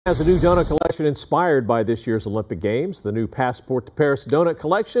has a new donut collection inspired by this year's Olympic Games. The new Passport to Paris donut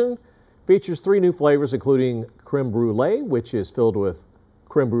collection features 3 new flavors, including creme brulee, which is filled with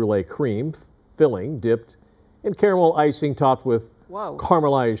creme brulee cream filling dipped in caramel icing topped with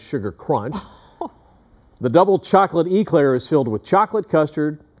caramelized sugar crunch. The double chocolate eclair is filled with chocolate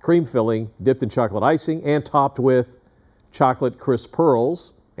custard, cream filling dipped in chocolate icing and topped with chocolate crisp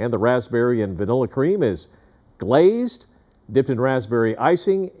pearls. And the raspberry and vanilla cream is glazed, dipped in raspberry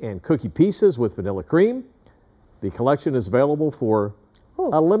icing and cookie pieces with vanilla cream. The collection is available for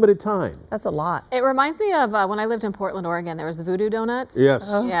a limited time. That's a lot. It reminds me of when I lived in Portland, Oregon. There was Voodoo Donuts.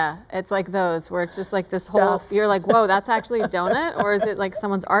 Yes. Yeah, it's like those where it's just like this whole, you're like, whoa, that's actually a donut? Or is it like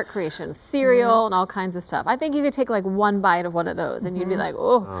someone's art creation? Cereal and all kinds of stuff. I think you could take like one bite of one of those and you'd be like,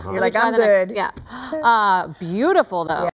 oh. You're like, I'm good. Yeah. Beautiful though. Yeah.